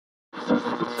What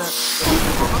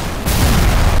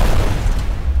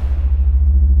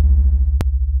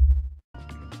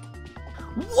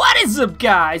is up,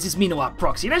 guys? It's me,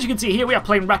 Proxy, and as you can see here, we are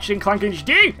playing Ratchet and Clank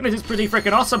HD, and this is pretty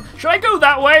freaking awesome. Should I go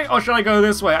that way, or should I go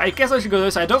this way? I guess I should go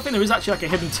this way. I don't think there is actually like a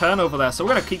hidden turn over there, so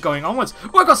we're gonna keep going onwards.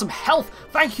 Oh, I got some health.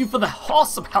 Thank you for the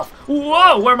awesome health.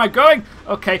 Whoa, where am I going?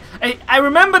 Okay, I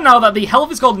remember now that the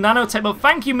health is called nanotech, but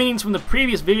thank you, minions, from the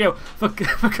previous video for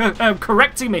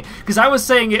correcting me, because I was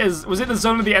saying it as, was it the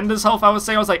Zone of the Ender's health? I was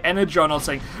saying I was like Energon or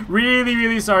something.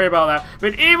 Really sorry about that.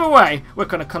 But either way, we're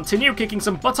gonna continue kicking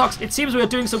some buttocks. It seems we're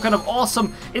doing some kind of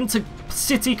awesome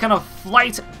inter-city kind of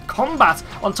flight combat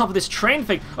on top of this train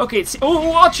thing. Okay, it's, oh,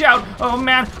 watch out! Oh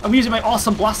man, I'm using my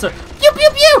awesome blaster. Pew pew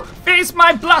pew! Face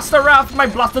my blaster, Raph! My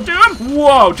blaster doom!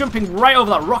 Whoa, jumping right over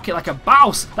that rocket like a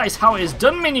bouse. That is how it is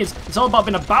done, minions. It's all about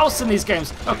being a bouse in these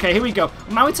games. Okay, here we go.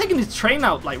 Man, we're taking this train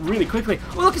out like really quickly.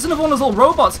 Oh, look, it's another one of those little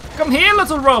robots. Come here,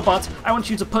 little robot. I want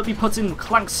you to be put in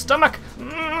Clank's stomach.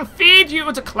 Feed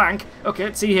you to Clank. Okay,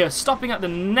 let's see here. Stopping at the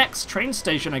next train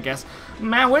station, I guess.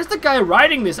 Man, where's the guy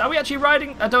riding this? Are we actually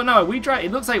riding? I don't know. Are we driving?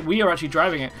 It looks like we are actually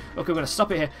driving it. Okay, we're going to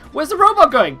stop it here. Where's the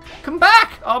robot going? Come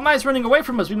back! Oh, man, it's running away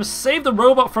from us. We must save the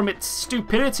robot from its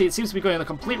stupidity. It seems to be going in the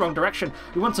complete wrong direction.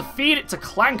 We want to feed it to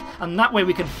Clank, and that way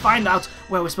we can find out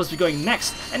where we're supposed to be going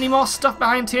next. Any more stuff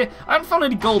behind here? I haven't found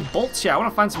any gold bolts yet. I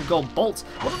want to find some gold bolts.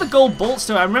 What do the gold bolts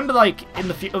do? I remember, like, in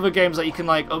the few other games that you can,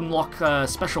 like, unlock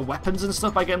special weapons and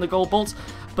stuff by getting the gold bolts.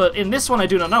 But in this one, I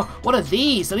do not know. What are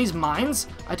these? Are these mines?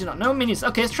 I do not know, minions.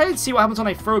 Okay, let's try and see what happens when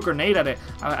I throw a grenade at it.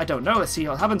 I don't know. Let's see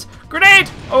what happens. Grenade!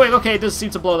 Oh, wait, okay, it does seem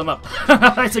to blow them up.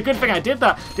 It's a good thing I did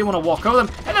that. Didn't want to walk over them.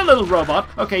 Hello, little robot.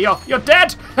 Okay, you're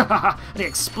dead! And he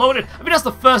exploded. I think that's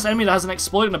the first enemy that hasn't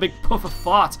exploded in a big puff of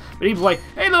fart. But either way,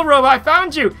 hey, little robot, I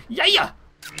found you! Yeah!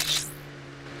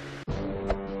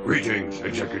 Greetings,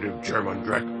 Executive Chairman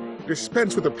Drek.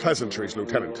 Dispense with the pleasantries,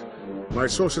 Lieutenant. My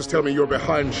sources tell me you're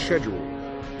behind schedule.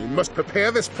 You must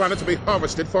prepare this planet to be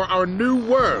harvested for our new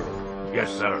world.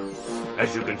 Yes, sir.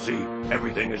 As you can see,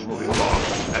 everything is moving along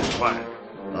as planned.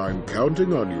 I'm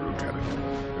counting on you, Lieutenant.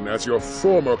 And as your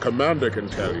former commander can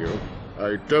tell you,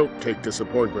 I don't take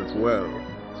disappointment well.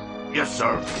 Yes,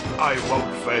 sir. I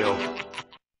won't fail.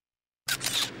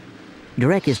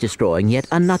 Drek is destroying yet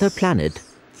another planet.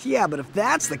 Yeah, but if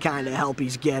that's the kind of help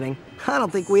he's getting, I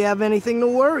don't think we have anything to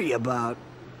worry about.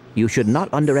 You should not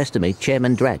underestimate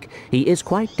Chairman Drek. He is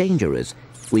quite dangerous.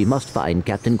 We must find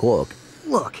Captain Quark.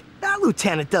 Look, that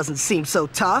lieutenant doesn't seem so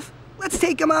tough. Let's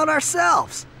take him out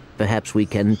ourselves. Perhaps we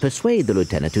can persuade the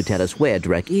lieutenant to tell us where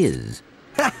Drek is.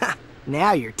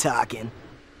 Now you're talking.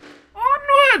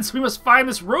 Onwards! We must find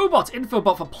this robot.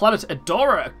 Infobot for planet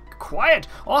Adora. Quiet.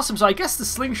 Awesome. So I guess the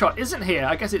slingshot isn't here.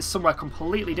 I guess it's somewhere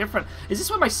completely different. Is this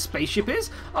where my spaceship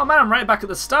is? Oh man, I'm right back at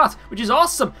the start, which is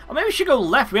awesome. Or maybe we should go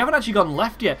left. We haven't actually gone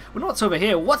left yet. We know what's over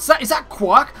here. What's that? Is that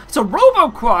Quark? It's a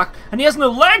Robo-Quark, and he has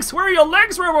no legs. Where are your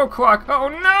legs, Robo-Quark? Oh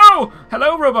no!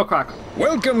 Hello, Robo-Quark.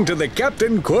 Welcome to the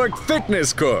Captain Quark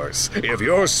Fitness Course. If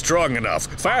you're strong enough,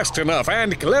 fast enough,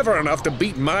 and clever enough to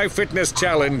beat my fitness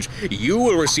challenge, you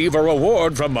will receive a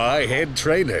reward from my head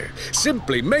trainer.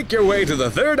 Simply make your way to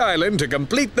the third island to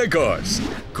complete the course.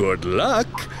 Good luck!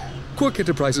 Quark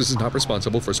Enterprises is not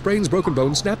responsible for sprains, broken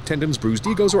bones, snapped tendons, bruised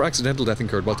egos, or accidental death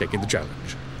incurred while taking the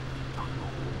challenge.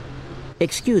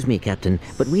 Excuse me, Captain,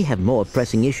 but we have more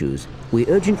pressing issues. We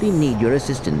urgently need your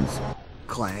assistance.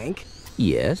 Clank?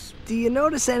 Yes? Do you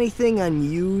notice anything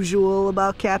unusual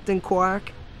about Captain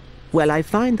Quark? Well, I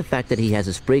find the fact that he has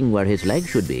a spring where his leg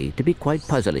should be to be quite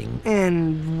puzzling.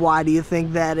 And why do you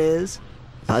think that is?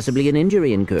 Possibly an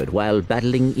injury incurred while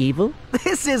battling evil?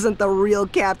 This isn't the real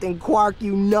Captain Quark,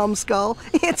 you numbskull.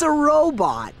 It's a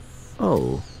robot.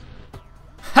 Oh.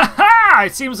 Ha!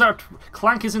 It seems our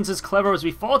Clank isn't as clever as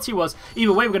we thought he was.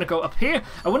 Either way, we're going to go up here.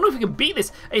 I wonder if we can beat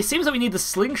this. It seems that we need the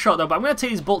slingshot, though, but I'm going to take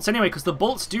these bolts anyway, because the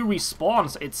bolts do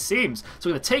respawn, it seems. So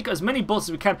we're going to take as many bolts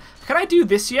as we can. Can I do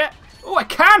this yet? Oh, I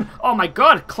can! Oh my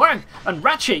god, Clank and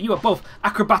Ratchet, you are both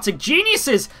acrobatic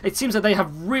geniuses! It seems that they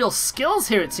have real skills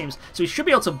here, it seems. So we should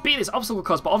be able to beat this obstacle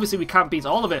course, but obviously we can't beat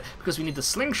all of it because we need the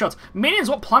slingshot. Minions,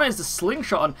 what planet is the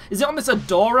slingshot on? Is it on this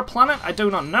Adora planet? I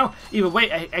do not know. Either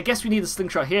way, I guess we need the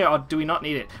slingshot here, or do we not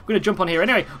need it? We're going to jump on here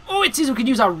anyway. Oh, it seems we can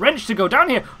use our wrench to go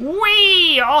down here.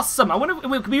 Whee! Awesome! I wonder if it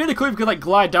would be really cool if we could, like,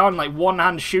 glide down, like,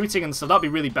 one-hand shooting and stuff. That'd be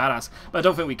really badass. But I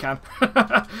don't think we can.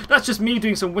 That's just me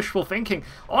doing some wishful thinking.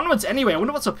 Onwards anyway. I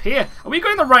wonder what's up here. Are we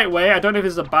going the right way? I don't know if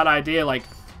this is a bad idea, like,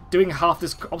 doing half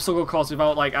this obstacle course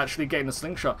without, like, actually getting the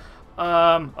slingshot.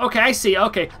 Okay, I see.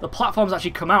 Okay, the platforms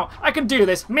actually come out. I can do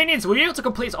this. Minions, will you able to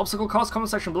complete this obstacle course? Comment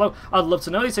section below. I'd love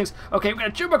to know these things. Okay, we're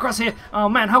gonna jump across here. Oh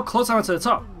man, how close am I to the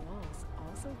top?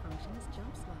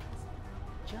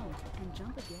 jump and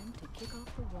jump again to kick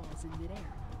off the walls in midair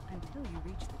until you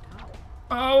reach the top.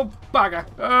 Oh, bugger.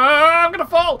 I'm gonna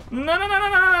fall. No.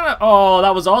 Oh,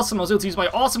 that was awesome. I was able to use my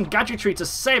awesome gadgetry to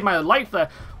save my life there.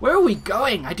 Where are we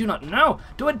going? I do not know.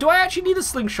 Do I actually need a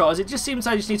slingshot? Or it just seems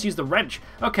I just need to use the wrench.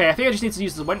 Okay, I think I just need to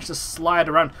use the wrench to slide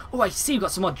around. Oh, I see. We've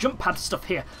got some more jump pad stuff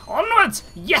here. Onwards.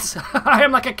 Yes. I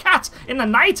am like a cat in the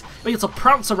night. I'm able to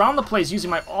prounce around the place using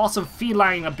my awesome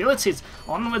feline abilities.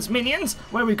 Onwards, minions.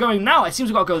 Where are we going now? It seems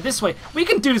we've got to go this way. We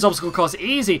can do this obstacle course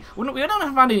easy. We don't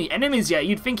have any enemies yet.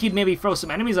 You'd think he'd maybe throw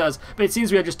some enemies at us, but it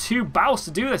seems we are just too bows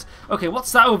to do this. Okay,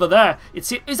 what's that over there? Is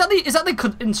that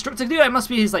the instructor dude? It must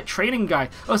be his like training guy.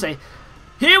 Oh, say,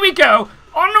 here we go.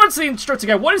 Onwards to the instructor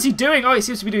guy. What is he doing? Oh, he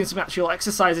seems to be doing some actual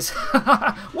exercises.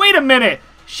 Wait a minute.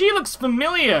 She looks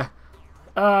familiar.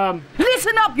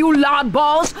 Listen up, you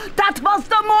loudballs! That was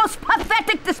the most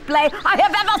pathetic display I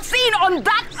have ever seen on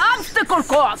that obstacle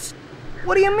course!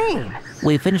 What do you mean?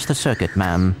 We finished the circuit,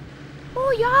 ma'am.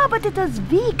 Oh yeah, but it is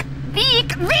weak.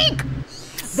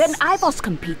 When I was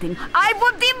competing, I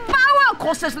would devour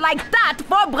courses like that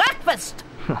for breakfast!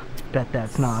 Bet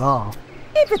that's not all.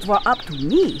 If it were up to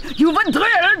me, you would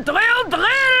drill for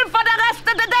the rest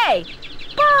of the day!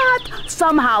 But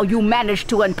somehow you managed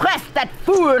to impress that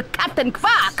fool Captain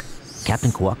Quark!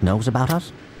 Captain Quark knows about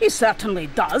us? He certainly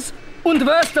does. And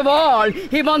worst of all,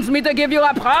 he wants me to give you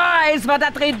a prize for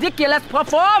that ridiculous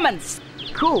performance!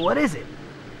 Cool, what is it?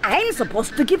 I'm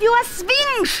supposed to give you a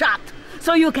swing shot,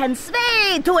 so you can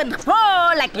sway to and fro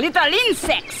like little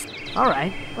insects.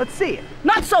 Alright, let's see it.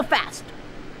 Not so fast.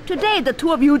 Today the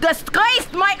two of you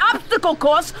disgraced my obstacle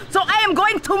course, so I am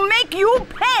going to make you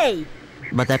pay.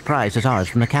 But that prize is ours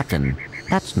from the captain.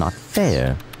 That's not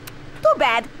fair. Too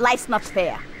bad, life's not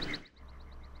fair.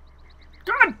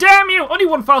 God damn you! Only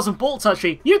 1,000 bolts,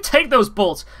 actually. You take those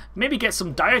bolts. Maybe get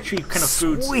some dietary kind of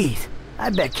foods. Sweet. I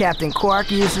bet Captain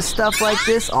Quark uses stuff like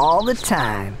this all the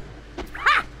time.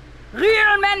 Ha!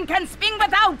 Real men can swing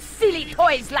without silly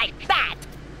toys like that.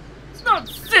 It's not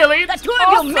silly. The two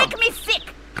of you make me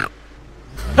sick.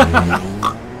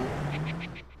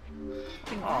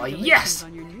 Oh, yes!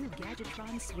 On your new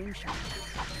Gadgetron swing shot.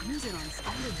 Use it on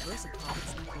standard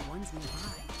versatoids like the ones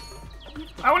nearby.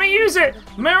 I want to use it!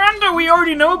 Miranda, we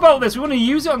already know about this. We want to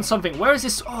use it on something. Where is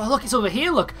this? Oh, look, it's over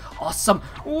here, look. Awesome.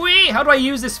 Wait, how do I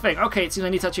use this thing? Okay, it seems I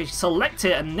need to actually select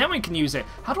it, and then we can use it.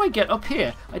 How do I get up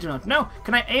here? I do not know.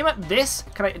 Can I aim at this?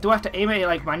 Do I have to aim at it,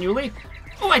 like, manually?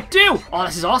 Oh, I do! Oh,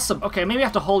 this is awesome. Okay, maybe I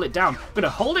have to hold it down. I'm gonna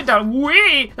hold it down.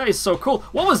 Wee! That is so cool.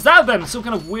 What was that then? Some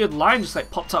kind of weird line just like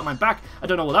popped out my back. I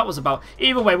don't know what that was about.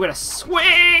 Either way, we're gonna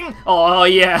swing! Oh,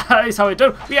 yeah, that is how we do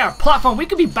it. Yeah, platform. We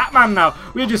could be Batman now.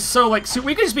 We're just so like,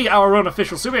 we could just be our own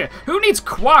official superhero. Who needs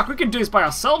Quark? We can do this by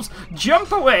ourselves.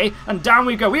 Jump away, and down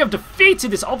we go. We have defeated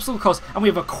this obstacle course, and we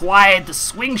have acquired the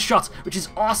swing shot, which is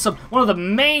awesome. One of the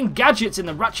main gadgets in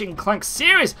the Ratchet and Clank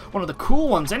series. One of the cool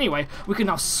ones, anyway. We can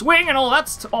now swing and all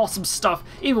that awesome stuff.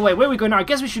 Either way, where we go now? I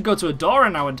guess we should go to Adora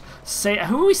now and say,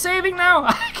 who are we saving now?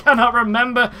 I cannot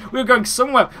remember. We're going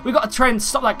somewhere. We've got to try and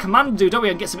stop that commander dude, don't we,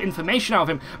 and get some information out of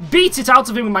him. Beat it out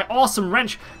of him with my awesome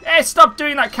wrench. Hey, stop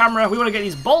doing that, camera. We want to get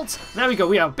these bolts. There we go.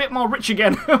 We are a bit more rich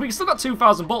again. We still got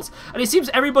 2,000 bolts, and it seems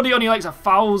everybody only likes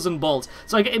 1,000 bolts.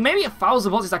 So like, maybe 1,000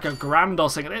 bolts is like a grand or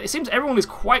something. It seems everyone is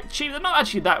quite cheap. They're not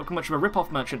actually that much of a rip-off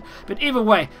merchant. But either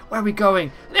way, where are we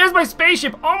going? There's my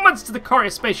spaceship. Onwards to the Courier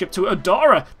spaceship to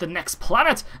Adora, the next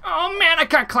planet. Oh man, I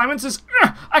can't climb into this.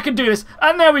 I can do this.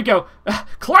 And there we go.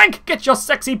 Clank, get your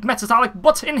sexy metallic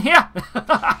butt in here.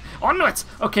 On it.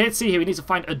 Okay, let's see here. We need to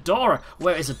find Adora.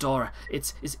 Where is Adora?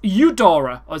 It's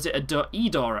Eudora, or is it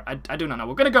Edora? I do not know.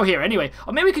 We're gonna go here anyway.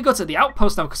 Or maybe we could go to the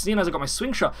outpost now, because seeing as I got my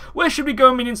swing shot. Where should we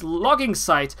go, minions? Logging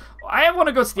site. I want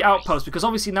to go to the outpost, because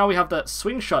obviously now we have the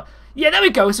swing shot. Yeah, there we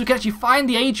go. So we can actually find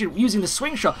the agent using the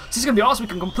swing shot. So this is going to be awesome. We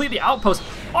can complete the outpost.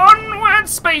 Onward,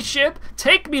 spaceship.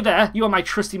 Take me there. You are my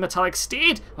trusty metallic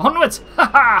steed. Onwards.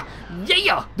 Haha.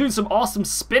 Yeah. Doing some awesome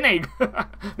spinning.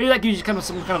 Maybe that gives you kind of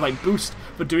some kind of like boost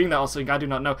for doing that or something. I do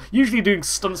not know. Usually doing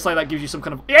stunts like that gives you some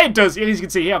kind of... Yeah, it does. As you can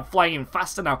see here, I'm flying in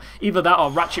faster now. Either that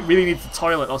or Ratchet really needs the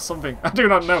toilet or something. I do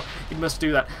not know. He must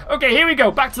do that. Okay, here we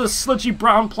go. Back to the sludgy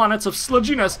brown planet of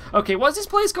sludginess. Okay, what's this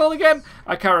place called again?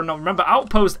 I can't remember.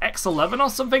 Outpost X11 or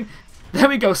something. There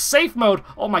we go, safe mode.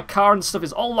 All my car and stuff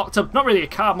is all locked up. Not really a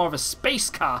car, more of a space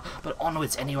car, but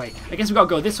onwards anyway. I guess we gotta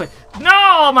go this way. No,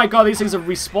 oh my god, these things have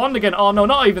respawned again. Oh no,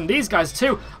 not even these guys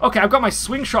too. Okay, I've got my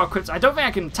swing shot equipped. I don't think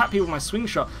I can tap people with my swing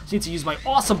shot. So I need to use my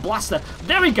awesome blaster.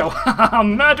 There we go.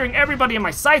 I'm murdering everybody in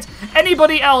my sight.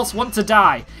 Anybody else want to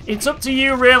die? It's up to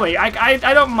you, really.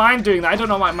 I don't mind doing that. I don't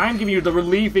know, I mind giving you the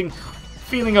relieving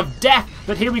feeling of death.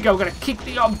 But here we go, we're gonna kick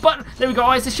the button. There we go.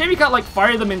 Oh, it's a shame you can't like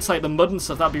fire them into like the mud and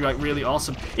stuff. That'd be like really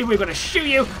awesome. If we're gonna shoot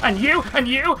you and you and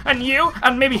you and you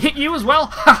and maybe hit you as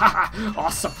well.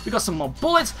 Awesome. We got some more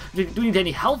bullets. Do we need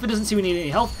any health? It doesn't seem we need any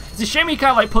health. It's a shame you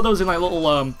can't like put those in like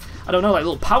little I don't know, like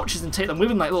little pouches and take them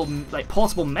with him, like little like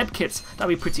portable med kits.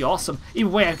 That'd be pretty awesome. Either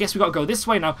way, I guess we gotta go this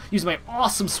way now, using my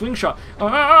awesome swing shot.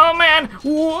 Oh man,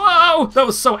 whoa, that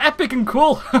was so epic and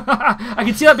cool. I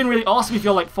can see that being really awesome if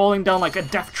you're like falling down like a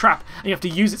death trap and you have to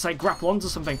use it to like grapple onto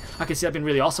something. I can see that being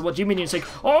really awesome. What do you mean? It's like,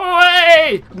 oh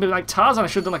hey, maybe like Tarzan. I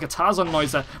should have done like a Tarzan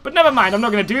noise there, but never mind. I'm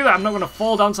not gonna do that. I'm not gonna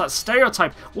fall down to that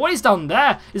stereotype. What is down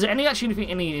there? Is there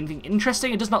anything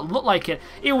interesting? It does not look like it.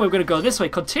 Either way, we're gonna go this way.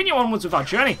 Continue onwards with our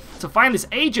journey to find this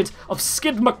agent of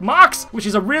Skid McMarks, which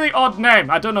is a really odd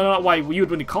name. I don't know why you would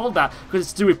really call that, because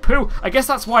it's to do with poo. I guess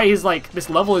that's why he's like,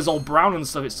 this level is all brown and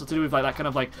stuff. It's to do with like that kind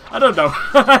of like, I don't know.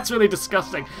 That's really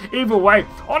disgusting. Either way,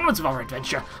 onwards with our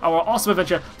adventure, our awesome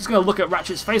adventure. Just gonna look at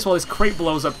Ratchet's face while his crate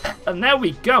blows up, and there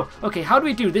we go. Okay, how do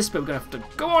we do this bit? We're gonna have to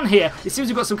go on here. It seems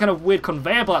we've got some kind of weird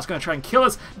conveyor belt that's gonna try and kill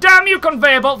us. Damn you,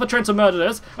 conveyor belt, for trying to murder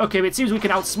us. Okay, but it seems we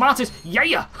can outsmart it.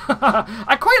 Yeah.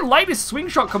 I quite like this swing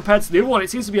shot compared to the other one. It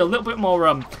seems to be a little bit more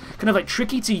kind of like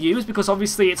tricky to use, because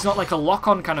obviously it's not like a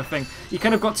lock-on kind of thing. You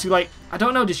kind of got to like, I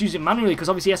don't know, just use it manually, because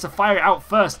obviously he has to fire it out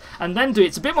first and then do it.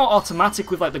 It's a bit more automatic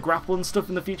with like the grapple and stuff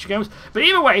in the future games. But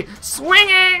either way,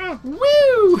 swinging!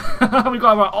 Woo! We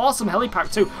got our awesome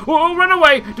helipack too. Oh, run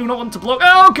away! Do not want to blow.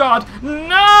 Oh god!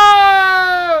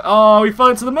 No! Oh, we fell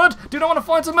into the mud. Do not want to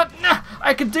fall into the mud. Nah,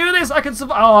 I can do this. I can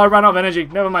survive. Oh, I ran out of energy.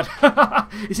 Never mind.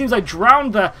 It seems I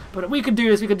drowned there, but we can do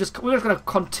this. We're just gonna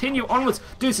continue onwards.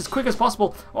 Do this as quick as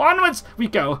possible. Onwards we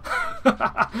go.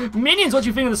 Minions, what do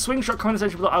you think of the swing shot? Comment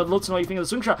section below. I would love to know what you think of the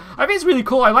swing shot. I think it's really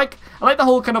cool. I like the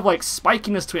whole kind of like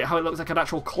spikiness to it, how it looks like an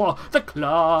actual claw. The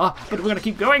claw. But we're gonna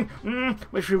keep going.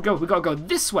 Where should we go? We gotta go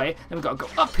this way, then we gotta go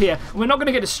up here. We're not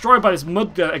gonna get destroyed by this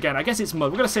mud again. I guess it's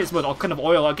mud. We're gonna say it's mud or kind of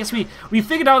oil. I guess we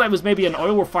figured out that it was maybe an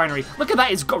oil refinery. Look at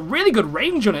that. It's got really good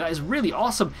range on it. That is really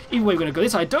awesome. Either way, we're gonna go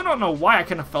this way. I don't know why I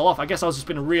kind of fell off. I guess I was just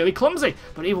being really clumsy.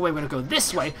 But either way, we're gonna go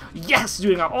this way. Yes,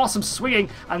 doing our awesome swinging,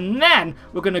 and then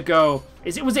we're gonna go.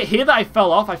 Was it here that I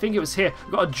fell off? I think it was here.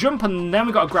 We got to jump and then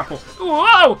we got to grapple.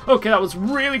 Whoa! Okay, that was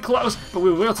really close, but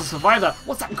we were able to survive that.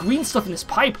 What's that green stuff in this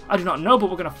pipe? I do not know,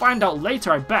 but we're going to find out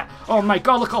later, I bet. Oh my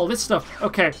god, look at all this stuff.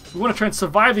 Okay, we want to try and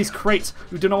survive these crates.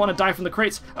 We do not want to die from the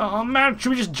crates. Oh man, should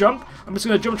we just jump? I'm just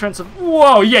going to jump and try and survive.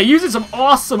 Whoa, yeah, using some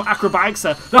awesome acrobatics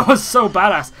there. That was so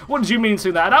badass. What did you mean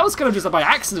to that? That was kind of just by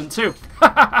accident too.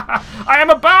 I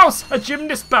am a bouse, a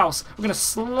gymnast bouse. We're going to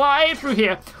slide through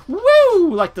here.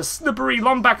 Woo! Like the slippery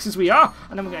lombaxes we are.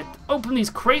 And then we're going to open these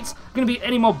crates. Going to be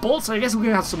any more bolts? I guess we're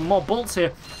going to have some more bolts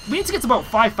here. We need to get to about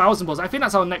 5,000 bolts. I think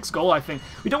that's our next goal, I think.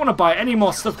 We don't want to buy any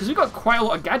more stuff because we've got quite a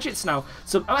lot of gadgets now.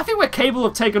 So I think we're capable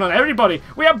of taking on everybody.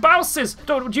 We have bouses.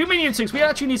 Do you mean you we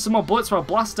actually need some more bullets for our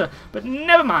blaster. But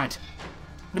never mind.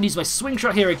 I'm going to use my swing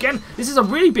shot here again. This is a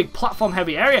really big platform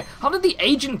heavy area. How did the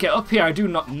agent get up here? I do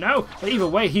not know. But either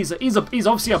way, he's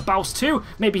obviously a bouse too.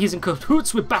 Maybe he's in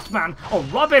cahoots with Batman or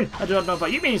Robin. I do not know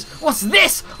about you means. What's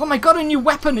this? Oh my god, a new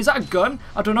weapon. Is that a gun?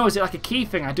 I don't know. Is it like a key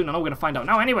thing? I do not know. We're going to find out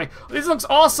now. Anyway, this looks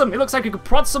awesome. It looks like you could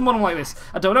prod someone like this.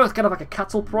 I don't know. It's kind of like a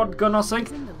cattle prod gun or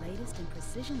something.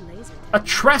 A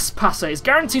trespasser is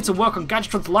guaranteed to work on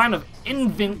Gadgetron's line of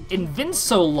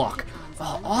Invincilock.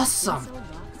 Oh, awesome.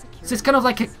 So it's kind of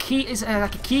like a key, is it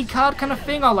like a key card kind of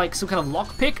thing, or like some kind of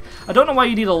lockpick? I don't know why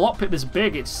you need a lockpick this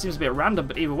big. It seems a bit random,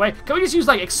 but either way, can we just use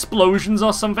like explosions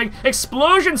or something?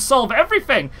 Explosions solve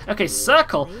everything. Okay,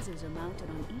 circle. Lasers are mounted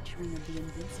on each ring of the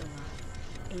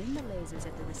Invincilock. Aim the lasers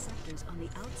at the receptors on the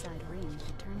outside ring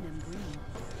to turn them green.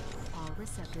 All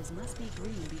receptors must be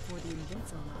green before the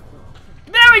Invincilock will.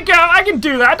 There we go! I can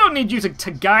do that. I don't need you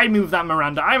to guide me with that,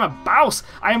 Miranda. I am a bouse.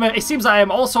 It seems I am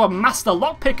also a master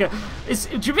lockpicker.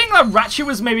 Do you think that Ratchet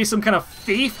was maybe some kind of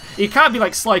thief? He can't be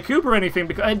like Sly Cooper or anything,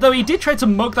 because though he did try to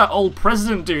mug that old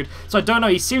president dude. So I don't know.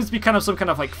 He seems to be kind of some kind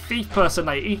of like thief person.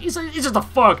 Like he's just a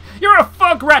thug. You're a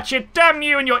thug, Ratchet. Damn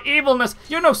you and your evilness.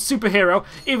 You're no superhero.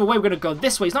 Either way, we're gonna go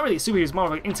this way. He's not really a superhero. He's more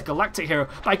of an intergalactic hero.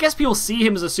 But I guess people see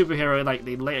him as a superhero in like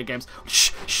the later games.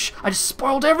 Shh, shh. I just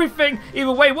spoiled everything.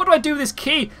 Either way, what do I do with this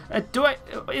key?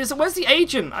 Where's the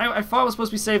agent? I thought I was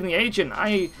supposed to be saving the agent.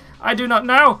 I do not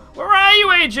know. Where are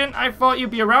you, agent? I thought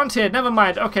you'd be around here. Never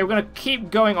mind. Okay, we're gonna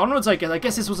keep going onwards, I guess. I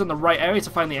guess this was in the right area to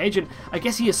find the agent. I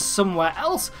guess he is somewhere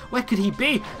else. Where could he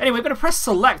be? Anyway, we're gonna press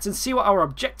select and see what our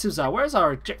objectives are. Where's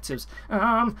our objectives?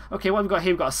 Okay, what have we got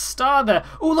here? We've got a star there.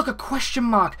 Oh, look, a question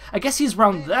mark. I guess he's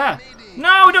around there. No,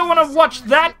 I don't want to watch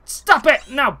that. Stop it.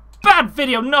 No. Bad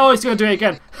video. No, he's gonna do it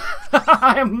again.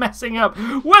 I am messing up.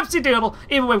 Whoopsie doodle.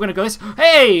 Either way, we're gonna go this.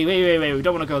 Hey, wait. We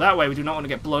don't want to go that way. We do not want to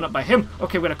get blown up by him.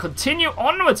 Okay, we're gonna continue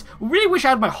onwards. Really wish I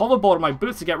had my hoverboard and my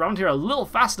boots to get around here a little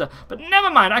faster, but never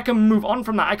mind. I can move on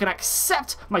from that. I can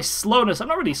accept my slowness. I'm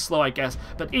not really slow, I guess,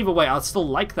 but either way, I'll still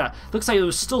like that. Looks like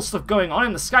there's still stuff going on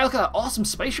in the sky. Look at that awesome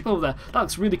spaceship over there. That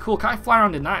looks really cool. Can I fly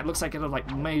around in that? It looks like it has like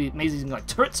amazing like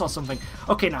turrets or something.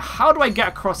 Okay, now how do I get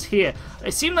across here?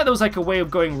 It seemed like there was like a way of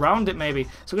going around it maybe.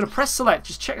 So I'm gonna press select.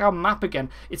 Just check our map again.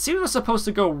 It seems we're supposed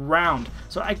to go round.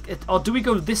 So or do we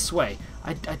go this way?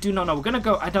 I do not know. We're gonna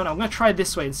go. I don't know. I'm gonna try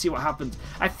this way and see what happens.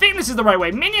 I think this is the right way.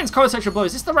 Minions, comment section below.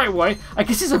 Is this the right way? I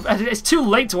guess it's too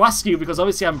late to ask you because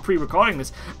obviously I'm pre-recording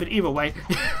this. But either way,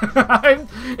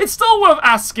 it's still worth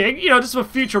asking. You know, just for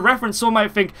future reference. Someone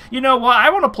might think, you know what?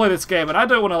 I want to play this game and I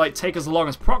don't want to like take as long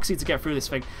as Proxy to get through this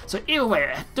thing. So either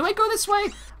way, do I go this way?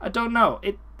 I don't know.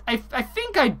 I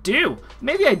think I do.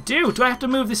 Maybe I do. Do I have to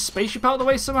move this spaceship out of the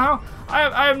way somehow?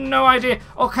 I have no idea.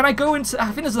 Oh, can I go into... I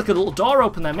think there's like a little door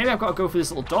open there. Maybe I've got to go through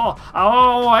this little door.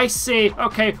 Oh, I see.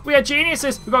 Okay, we are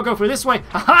geniuses. We've got to go through this way.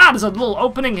 Haha, there's a little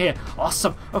opening here.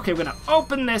 Awesome. Okay, we're going to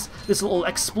open this little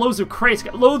explosive crate.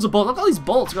 Get loads of bolts. Look at all these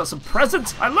bolts. We've got some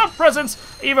presents. I love presents.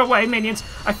 Either way, minions.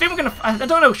 I think we're going to... I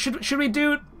don't know. Should we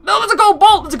do... No, there's a gold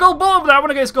bolt. There's a gold bolt over there. I want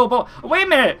to get this gold bolt. Wait a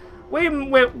minute.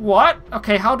 Wait, what?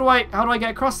 Okay, how do I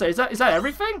get across there? Is that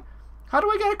everything? How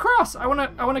do I get across? I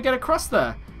wanna get across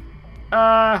there.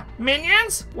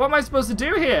 Minions? What am I supposed to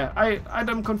do here?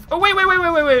 I'm confused. Oh,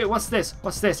 wait. What's this?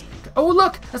 Oh,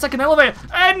 look, that's like an elevator.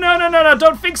 No,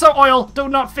 don't think so, Oil. Do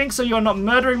not think so. You're not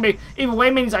murdering me. Either way,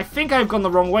 minions, I think I've gone the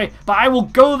wrong way, but I will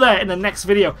go there in the next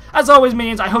video. As always,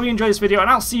 minions, I hope you enjoyed this video, and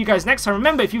I'll see you guys next time.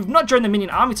 Remember, if you've not joined the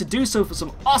Minion Army, to do so for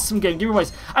some awesome game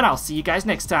giveaways, and I'll see you guys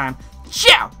next time.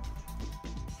 Ciao!